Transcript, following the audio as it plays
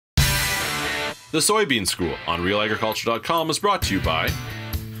The Soybean School on RealAgriculture.com is brought to you by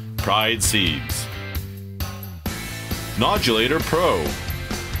Pride Seeds, Nodulator Pro,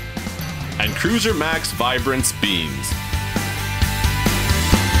 and Cruiser Max Vibrance Beans.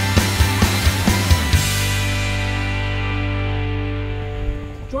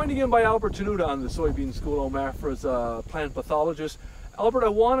 Joined again by Albert Tenuta on the Soybean School O'Mafra's plant pathologist. Albert, I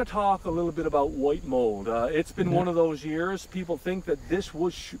want to talk a little bit about white mold. It's been one of those years. People think that this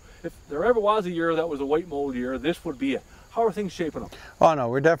was, if there ever was a year that was a white mold year, this would be it. How are things shaping up? Oh no,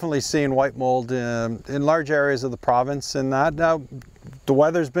 we're definitely seeing white mold in large areas of the province. And that now, the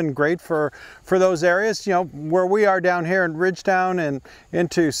weather's been great for those areas. You know, where we are down here in Ridgetown and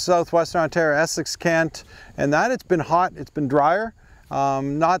into southwestern Ontario, Essex, Kent, and that it's been hot. It's been drier.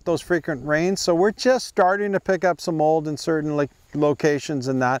 Not those frequent rains, so we're just starting to pick up some mold in certain locations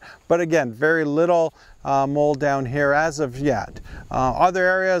and that, but again, very little mold down here as of yet. Other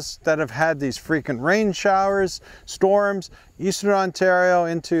areas that have had these frequent rain showers, storms, eastern Ontario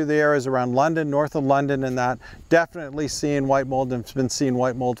into the areas around London, north of London, and that, definitely seeing white mold, and it's been seeing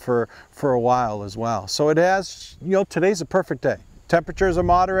white mold for a while as well. So it has, you know, today's a perfect day. Temperatures are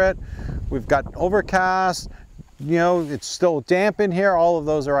moderate, we've got overcast, you know, it's still damp in here. All of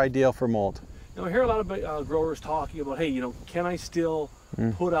those are ideal for mold. Now, I hear a lot of growers talking about, hey, you know, can I still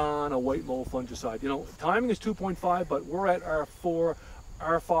put on a white mold fungicide? You know, timing is 2.5, but we're at R4,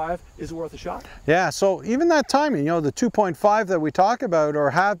 R5. Is it worth a shot? Yeah, so even that timing, you know, the 2.5 that we talk about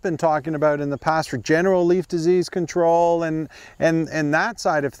or have been talking about in the past for general leaf disease control and that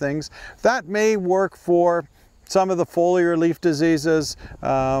side of things, that may work for some of the foliar leaf diseases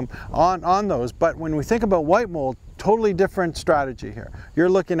on those. But when we think about white mold, totally different strategy here. You're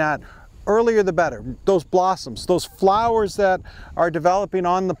looking at earlier the better. Those blossoms, those flowers that are developing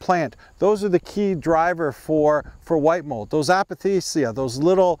on the plant, those are the key driver for white mold. Those apothecia, those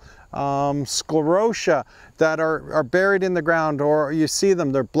little sclerotia that are buried in the ground, or you see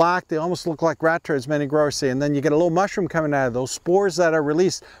them, they're black, they almost look like rat turds, many growers say, and then you get a little mushroom coming out of those spores that are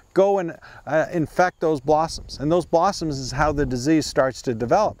released, go and infect those blossoms, and those blossoms is how the disease starts to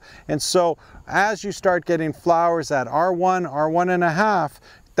develop. And so as you start getting flowers at R1, R1.5,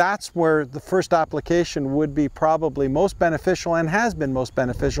 that's where the first application would be probably most beneficial, and has been most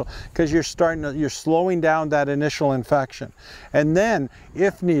beneficial, because you're slowing down that initial infection. And then,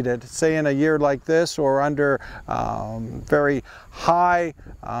 if needed, say in a year like this, or under very high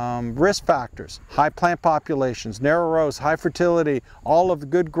risk factors, high plant populations, narrow rows, high fertility, all of the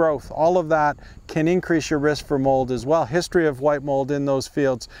good growth, all of that can increase your risk for mold as well. History of white mold in those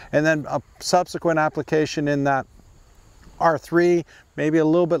fields, and then a subsequent application in that R3, maybe a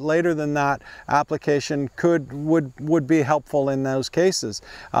little bit later than that application would be helpful in those cases.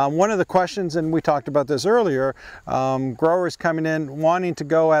 One of the questions, and we talked about this earlier, growers coming in wanting to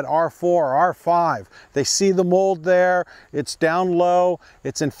go at R4 or R5. They see the mold there, it's down low,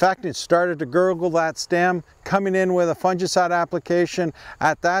 it's infected, it's started to gurgle that stem, coming in with a fungicide application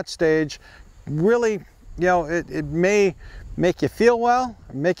at that stage, really, you know, it may make you feel well,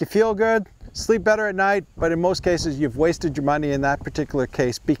 make you feel good, sleep better at night, but in most cases you've wasted your money in that particular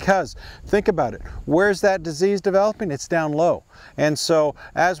case, because think about it, where's that disease developing? It's down low. And so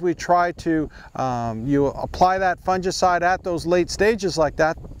as we try to you apply that fungicide at those late stages like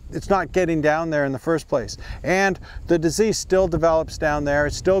that, it's not getting down there in the first place, and the disease still develops down there.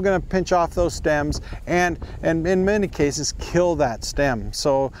 It's still going to pinch off those stems and in many cases kill that stem.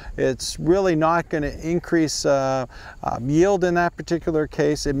 So it's really not going to increase yield in that particular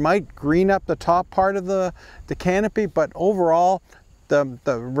case. It might green up the top part of the canopy, but overall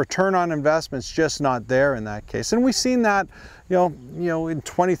the return on investment is just not there in that case. And we've seen that, you know, in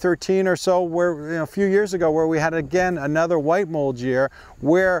 2013 or so, where, you know, a few years ago, where we had again another white mold year,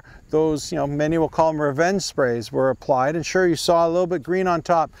 where those, you know, many will call them revenge sprays, were applied, and sure, you saw a little bit green on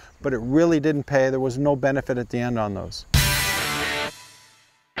top, but it really didn't pay. There was no benefit at the end on those.